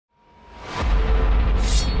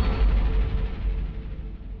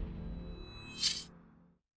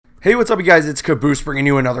Hey, what's up you guys, it's Caboose bringing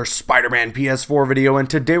you another Spider-Man PS4 video, and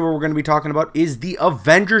today what we're going to be talking about is the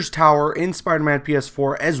Avengers Tower in Spider-Man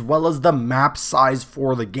PS4 as well as the map size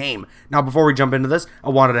for the game. Now before we jump into this, I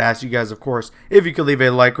wanted to ask you guys, of course, if you could leave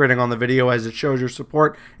a like rating on the video as it shows your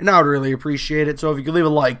support, and I would really appreciate it. So if you could leave a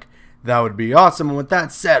like, that would be awesome. And with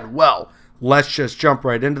that said, well, let's just jump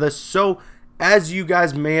right into this. So as you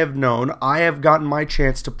guys may have known, I have gotten my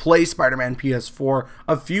chance to play Spider-Man PS4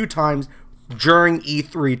 a few times during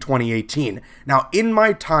E3 2018. Now, in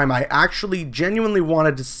my time, I actually genuinely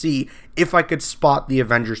wanted to see if I could spot the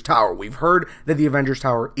Avengers Tower. We've heard that the Avengers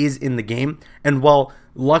Tower is in the game, and well,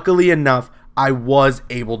 luckily enough, I was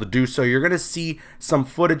able to do so. You're going to see some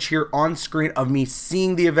footage here on screen of me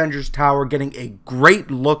seeing the Avengers Tower, getting a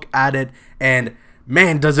great look at it, and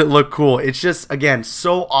man, does it look cool. It's just, again,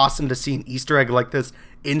 so awesome to see an Easter egg like this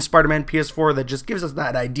in Spider-Man PS4 that just gives us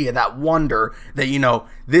that idea, that wonder that, you know,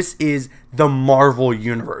 this is the Marvel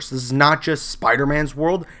universe. This is not just Spider-Man's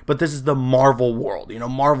world, but this is the Marvel world. You know,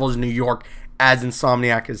 Marvel's New York, as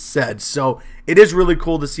Insomniac has said. So it is really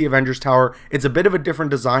cool to see Avengers Tower. It's a bit of a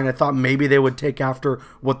different design. I thought maybe they would take after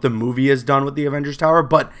what the movie has done with the Avengers Tower,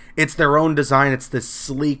 but it's their own design. It's this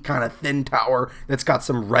sleek, kind of thin tower that's got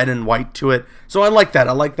some red and white to it. So I like that.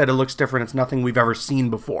 I like that it looks different. It's nothing we've ever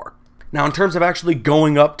seen before. Now, in terms of actually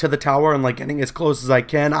going up to the tower and like getting as close as I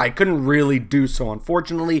can, I couldn't really do so.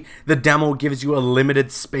 Unfortunately, the demo gives you a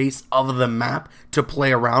limited space of the map to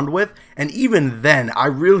play around with. And even then, I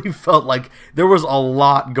really felt like there was a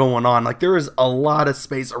lot going on. Like there was a lot of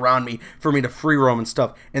space around me for me to free roam and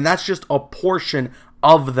stuff. And that's just a portion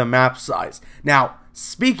of the map size. Now,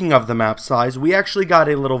 speaking of the map size, we actually got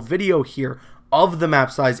a little video here of the map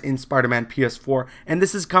size in Spider-Man PS4, and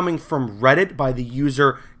this is coming from Reddit by the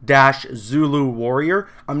user Zulu Warrior.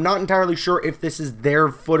 I'm not entirely sure if this is their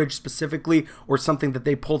footage specifically or something that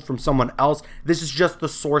they pulled from someone else. This is just the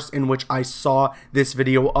source in which I saw this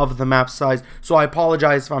video of the map size, so I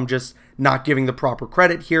apologize if I'm just not giving the proper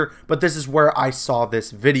credit here, but this is where I saw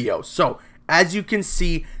this video. So as you can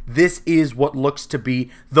see, this is what looks to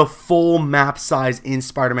be the full map size in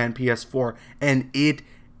Spider-Man PS4, and it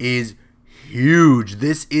is huge.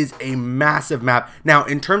 This is a massive map. Now,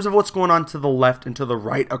 in terms of what's going on to the left and to the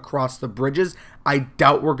right across the bridges, I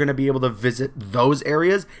doubt we're going to be able to visit those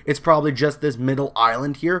areas. It's probably just this middle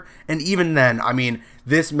island here. And even then, I mean,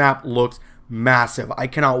 this map looks massive. I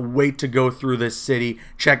cannot wait to go through this city,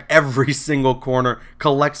 check every single corner,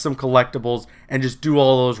 collect some collectibles, and just do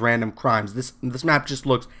all those random crimes. This map just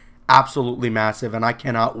looks absolutely massive, and I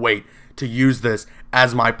cannot wait to use this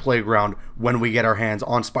as my playground when we get our hands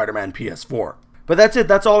on Spider-Man PS4. But that's it.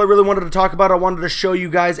 That's all I really wanted to talk about. I wanted to show you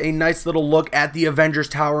guys a nice little look at the Avengers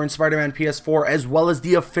Tower in Spider-Man PS4 as well as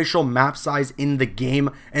the official map size in the game.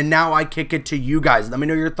 And now I kick it to you guys. Let me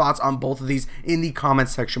know your thoughts on both of these in the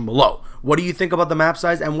comments section below. What do you think about the map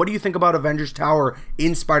size, and what do you think about Avengers Tower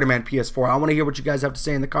in Spider-Man PS4? I want to hear what you guys have to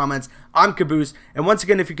say in the comments. I'm Caboose, and once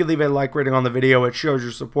again, if you could leave a like rating on the video, it shows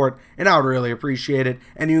your support, and I would really appreciate it.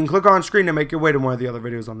 And you can click on screen to make your way to one of the other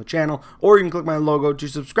videos on the channel, or you can click my logo to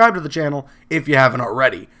subscribe to the channel if you haven't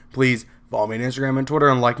already. Please follow me on Instagram and Twitter,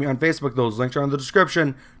 and like me on Facebook. Those links are in the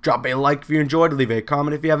description. Drop a like if you enjoyed, leave a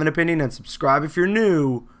comment if you have an opinion, and subscribe if you're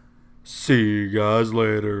new. See you guys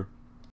later.